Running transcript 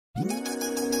Welcome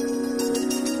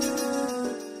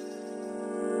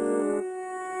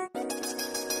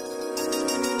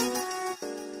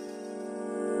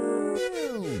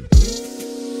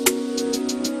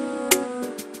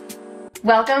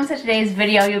to today's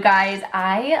video, you guys.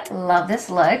 I love this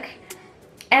look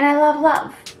and I love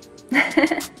love.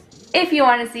 If you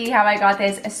want to see how I got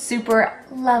this super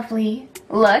lovely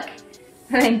look,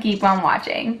 then keep on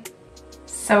watching.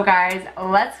 So guys,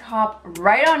 let's hop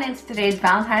right on into today's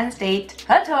Valentine's Day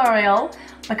tutorial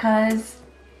because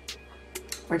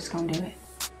we're just gonna do it.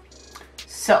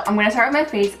 So I'm gonna start with my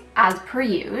face as per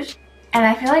usual, and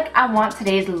I feel like I want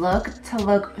today's look to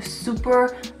look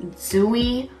super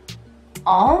dewy,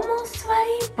 almost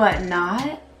sweaty, but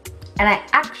not. And I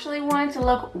actually want it to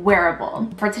look wearable.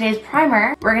 For today's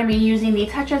primer, we're gonna be using the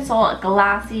Touch in Sol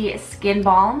Glassy Skin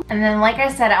Balm. And then like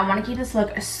I said, I wanna keep this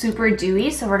look super dewy,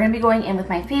 so we're gonna be going in with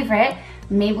my favorite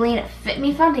Maybelline Fit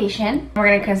Me Foundation. We're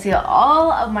gonna conceal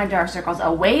all of my dark circles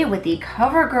away with the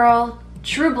CoverGirl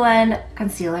True Blend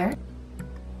Concealer.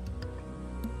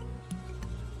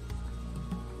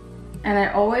 And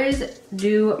I always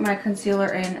do my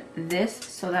concealer in this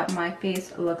so that my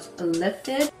face looks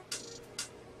lifted.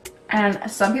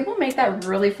 And some people make that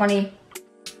really funny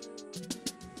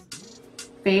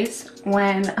face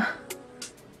when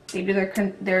they do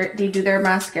their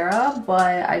mascara,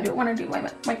 but I don't want to do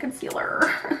my concealer.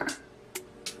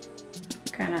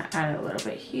 Kind of add a little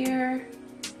bit here,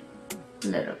 a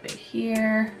little bit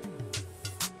here,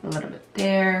 a little bit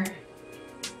there,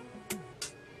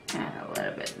 and a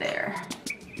little bit there.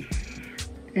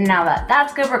 Now that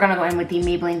that's good, we're gonna go in with the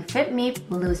Maybelline Fit Me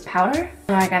Loose Powder.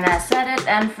 We're gonna set it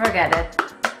and forget it.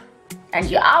 And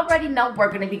you already know we're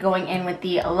gonna be going in with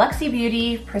the Luxie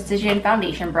Beauty Precision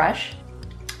Foundation Brush.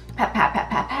 Pat, pat, pat,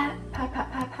 pat, pat, pat,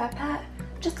 pat, pat, pat, pat.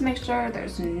 Just to make sure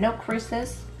there's no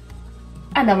creases.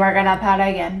 And then we're gonna pat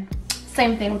again.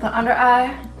 Same thing with the under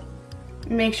eye.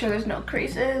 Make sure there's no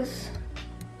creases.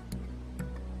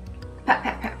 Pat,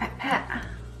 pat, pat, pat, pat.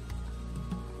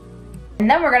 And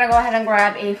then we're gonna go ahead and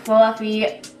grab a fluffy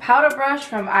powder brush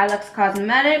from Ilex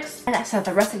Cosmetics and set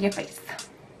the rest of your face.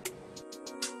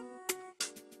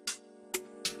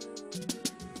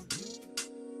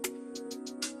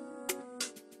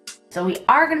 So we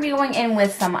are gonna be going in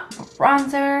with some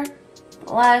bronzer,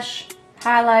 blush,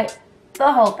 highlight,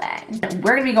 the whole thing. And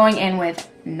we're gonna be going in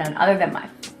with none other than my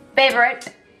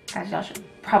favorite, as y'all should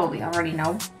probably already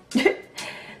know,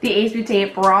 the Ace Beauty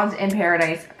Bronze in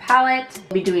Paradise palette.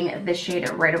 I'll be doing this shade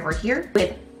right over here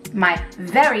with my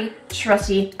very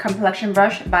trusty complexion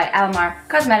brush by Alamar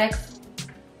Cosmetics.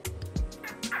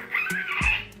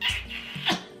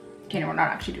 Okay, no, we're not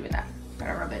actually doing that.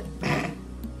 Gotta rub it.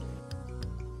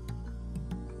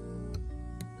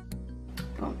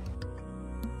 Boom.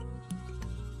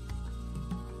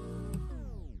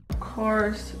 Of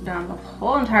course, down the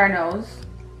whole entire nose.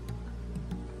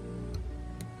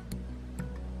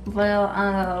 Well,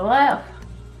 on the left.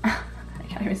 I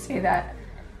can't even say that.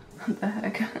 What the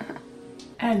heck?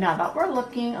 And now that we're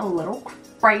looking a little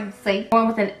crazy, going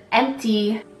with an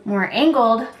empty, more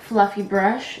angled, fluffy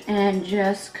brush and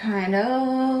just kind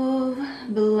of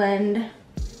blend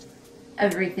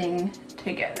everything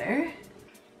together.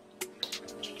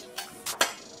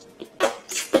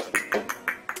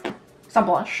 Some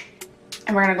blush.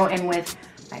 And we're gonna go in with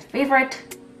my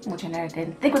favorite, which I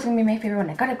didn't think was gonna be my favorite when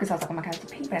I got it because I was like, oh my god,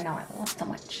 it's pink, but now I love it so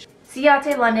much.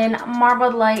 Ciate London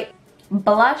Marbled Light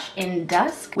Blush in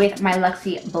Dusk with my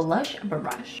Luxie Blush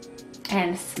Brush.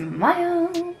 And smile.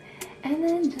 And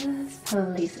then just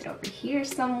place it over here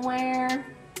somewhere.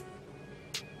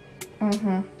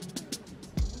 We're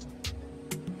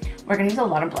gonna use a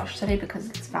lot of blush today because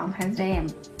it's Valentine's Day,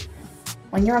 and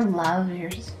when you're in love, you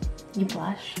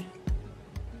blush.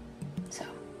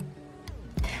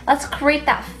 Let's create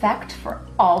that effect for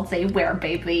all day wear,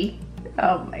 baby.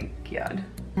 Oh my god.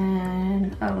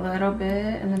 And a little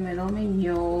bit in the middle of my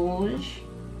nose.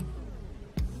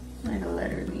 Like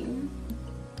literally.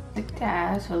 Like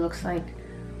that. So it looks like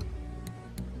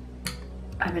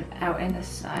I've been out in the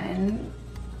sun.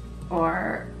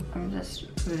 Or I'm just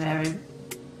very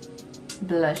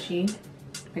blushy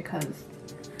because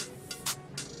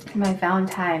my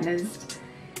Valentine is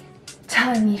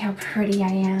telling me how pretty I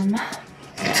am.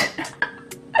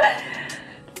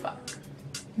 Fuck.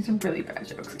 These are really bad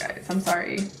jokes, guys. I'm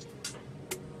sorry.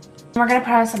 We're gonna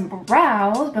put on some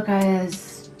brows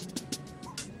because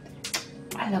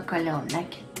I look alone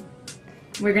naked.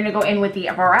 We're gonna go in with the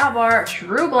Brow Bar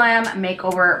True Glam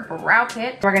Makeover Brow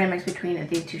Kit. We're gonna mix between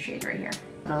these two shades right here.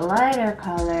 The lighter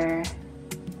color.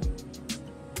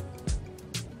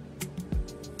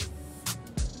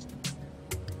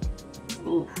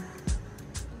 Oof.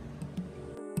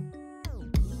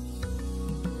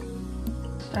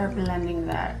 Start blending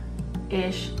that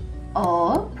ish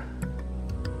up.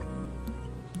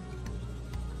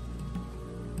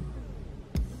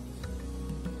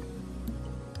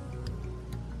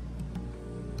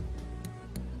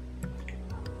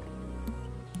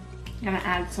 I'm gonna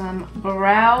add some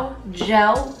brow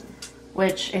gel,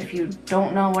 which if you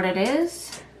don't know what it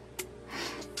is,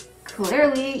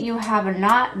 clearly you have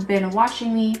not been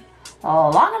watching me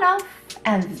long enough,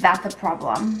 and that's a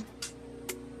problem.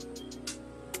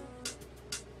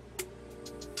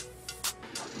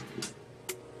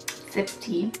 Sip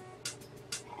tea.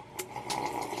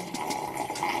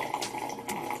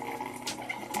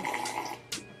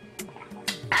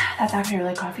 That's actually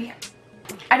really coffee.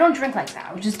 I don't drink like that.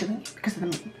 I was just doing it because of the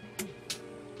mood.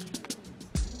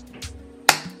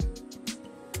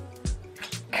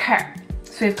 Okay,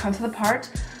 so we've come to the part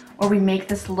where we make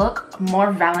this look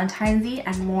more Valentine's-y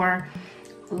and more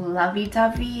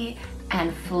lovey-dovey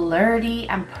and flirty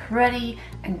and pretty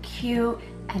and cute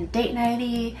and date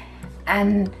nighty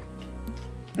and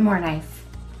more nice.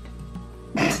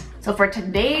 So for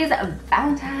today's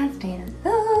Valentine's Day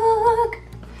look,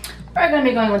 we're gonna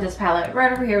be going with this palette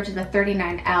right over here, which is the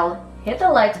 39L Hit the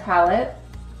Lights palette.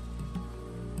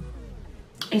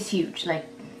 It's huge, like,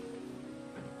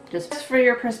 just for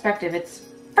your perspective, it's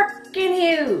freaking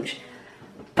huge.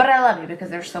 But I love it because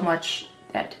there's so much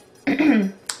that you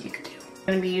can do. I'm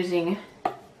gonna be using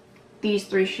these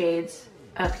 3 shades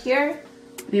up here.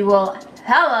 We will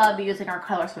hella be using our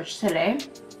color switch today.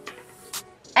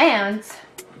 And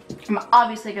I'm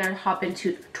obviously gonna hop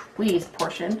into Tweez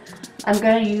portion. I'm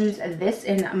gonna use this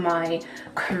in my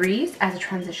crease as a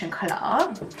transition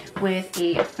color with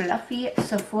a fluffy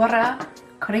Sephora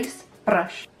crease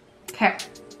brush. Okay.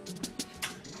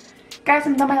 Guys,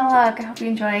 I'm done my look. I hope you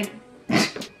enjoyed.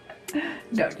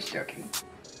 No, just joking.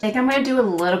 I think I'm gonna do a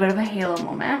little bit of a halo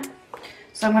moment.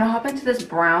 So I'm gonna hop into this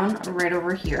brown right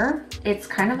over here. It's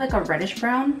kind of like a reddish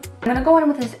brown. I'm gonna go in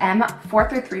with this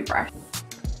M433 brush.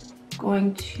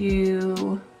 Going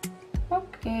to,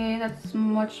 okay, that's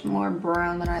much more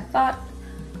brown than I thought,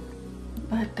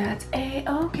 but that's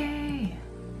a-okay.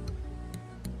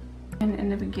 And in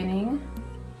the beginning,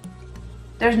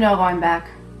 there's no going back.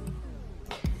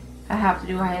 I have to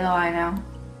do a halo eye now.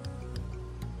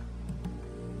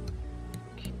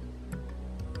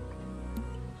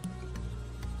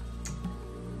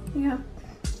 Yep.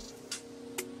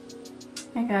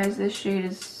 And guys, this shade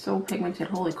is so pigmented,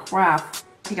 holy crap.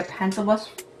 Take a pencil brush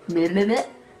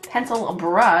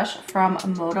from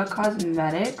Moda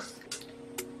Cosmetics.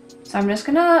 So I'm just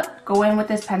gonna go in with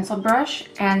this pencil brush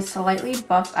and slightly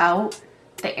buff out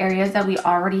the areas that we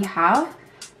already have,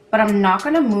 but I'm not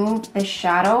gonna move the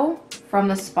shadow from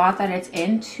the spot that it's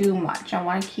in too much. I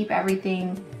want to keep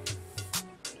everything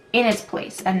in its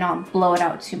place and not blow it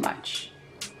out too much.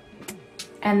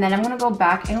 And then I'm gonna go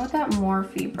back in with that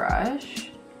Morphe brush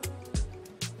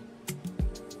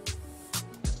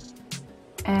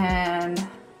and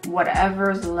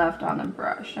whatever's left on the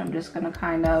brush, I'm just gonna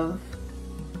kind of,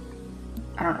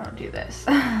 I don't know, do this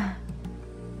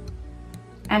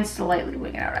and slightly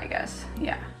wing it out, I guess.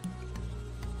 Yeah.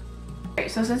 Okay,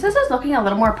 so since this is looking a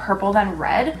little more purple than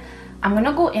red, I'm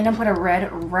gonna go in and put a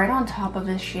red right on top of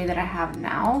this shade that I have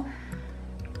now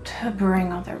to bring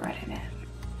out the red in it.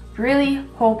 Really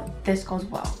hope this goes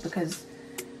well because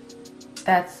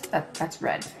that's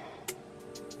red.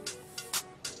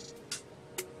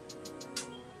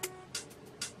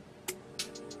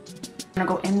 I'm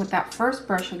gonna go in with that first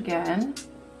brush again.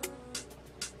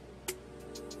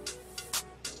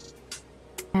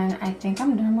 And I think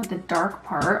I'm done with the dark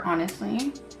part,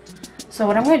 honestly. So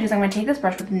what I'm gonna do is I'm gonna take this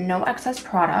brush with no excess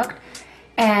product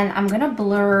and I'm gonna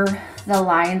blur the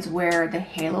lines where the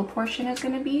halo portion is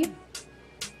gonna be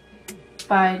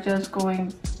by just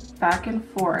going back and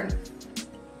forth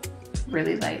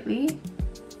really lightly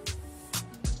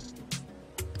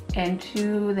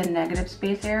into the negative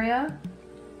space area.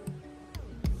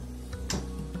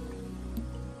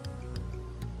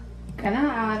 Gonna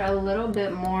add a little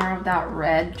bit more of that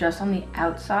red just on the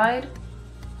outside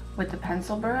with the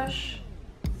pencil brush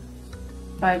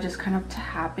by just kind of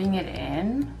tapping it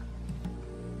in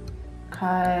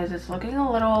because it's looking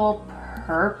a little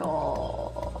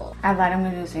purple. I lied, I'm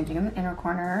gonna do the same thing in the inner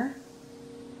corner.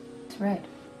 It's red.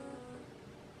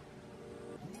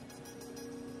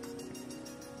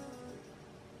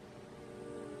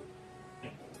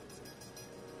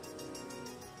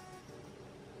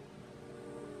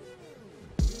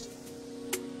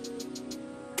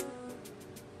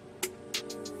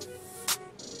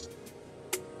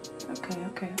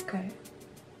 Okay.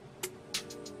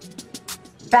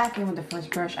 Back in with the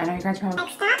first brush. I know you guys probably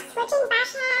stop switching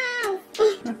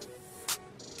brushes.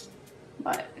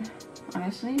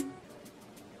 honestly.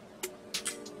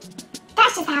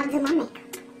 That's just how I do my makeup.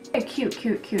 Okay, cute,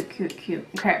 cute, cute, cute, cute.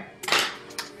 Okay.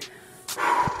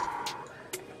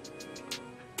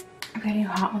 I'm getting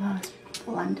hot with all this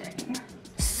blending.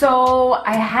 So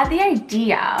I had the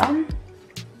idea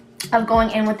of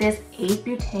going in with this Ace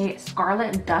Beauté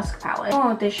Scarlet Dusk palette. Going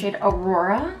with this shade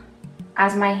Aurora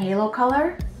as my halo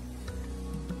color.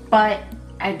 But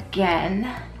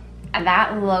again,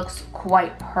 that looks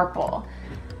quite purple.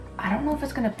 I don't know if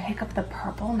it's gonna pick up the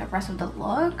purple in the rest of the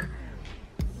look.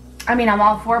 I mean, I'm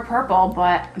all for purple,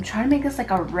 but I'm trying to make this like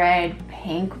a red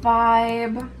pink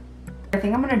vibe. I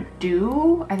think I'm gonna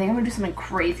do something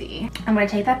crazy. I'm gonna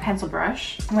take that pencil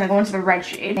brush. I'm gonna go into the red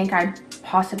shade. I think I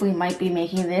possibly might be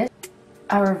making this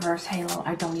a reverse halo.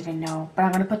 I don't even know, but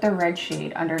I'm gonna put the red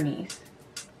shade underneath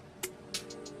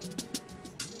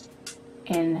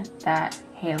in that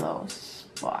halo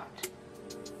spot.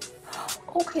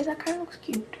 Okay, that kind of looks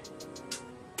cute.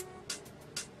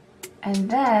 And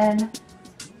then,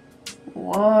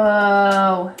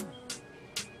 whoa,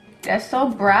 that's so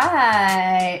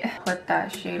bright. Put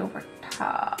that shade over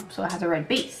top so it has a red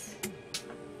base.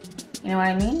 You know what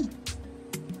I mean?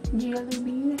 Yellow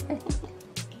bean.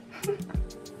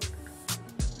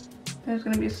 There's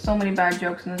gonna be so many bad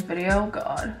jokes in this video,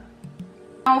 God.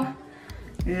 Oh,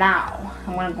 now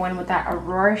I'm gonna go in with that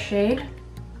Aurora shade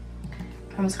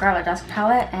from Scarlet Dusk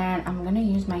palette, and I'm gonna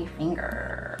use my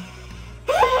finger.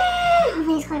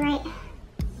 Hopefully it's quite right.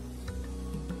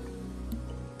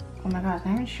 Oh my God, it's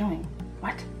not even showing.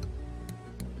 What?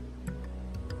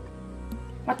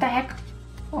 What the heck?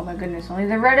 Oh my goodness, only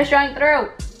the red is showing through.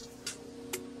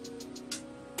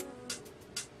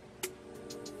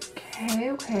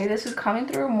 Okay, this is coming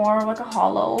through more like a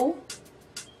hollow.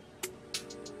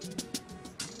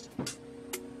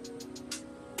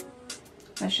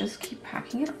 Let's just keep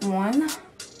packing it on.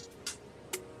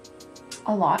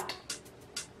 A lot.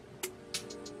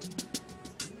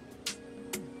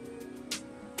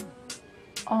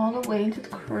 All the way into the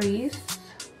crease.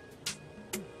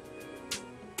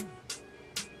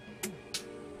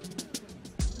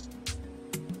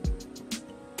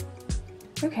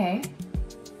 Okay.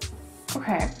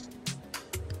 Okay.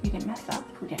 We didn't mess up.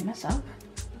 We didn't mess up.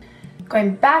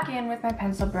 Going back in with my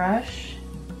pencil brush.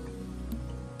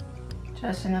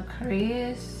 Just in a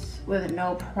crease with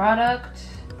no product.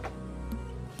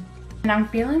 And I'm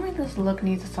feeling like this look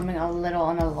needs something a little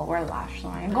on the lower lash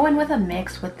line. Go in with a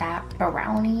mix with that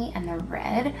brownie and the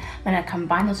red. I'm gonna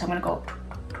combine those, so I'm gonna go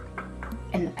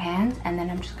in the pans, and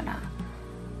then I'm just gonna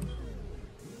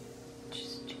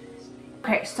just do this.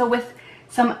 Okay, so with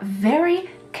some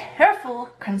very careful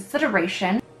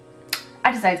consideration,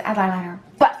 I decided to add eyeliner,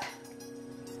 but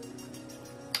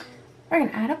we're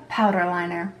gonna add a powder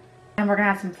liner. And we're gonna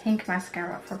add some pink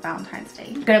mascara for Valentine's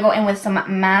Day. I'm gonna go in with some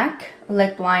MAC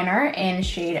lip liner in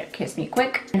shade Kiss Me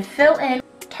Quick and fill in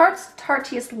Tarte's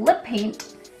Tarteist lip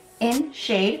paint in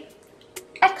shade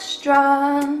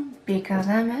Extra, because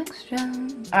I'm extra.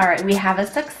 All right, we have a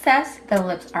success. The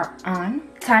lips are on.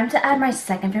 Time to add my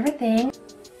second favorite thing,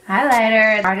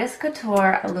 highlighter, Artist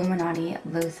Couture Illuminati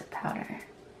Loose Powder.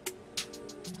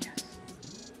 Yes.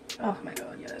 Oh my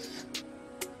God, yes.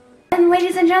 And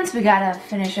ladies and gents, we gotta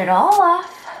finish it all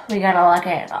off. We gotta lock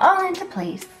it all into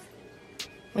place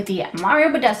with the Mario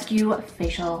Badescu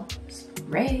facial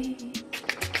spray.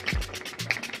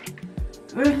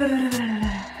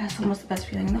 That's almost the best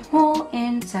feeling in the whole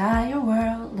entire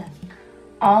world.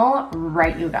 All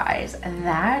right, you guys,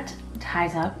 that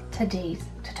ties up today's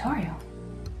tutorial.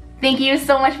 Thank you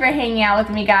so much for hanging out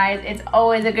with me, guys. It's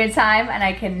always a good time, and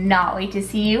I cannot wait to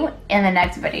see you in the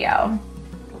next video.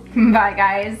 Bye,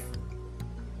 guys.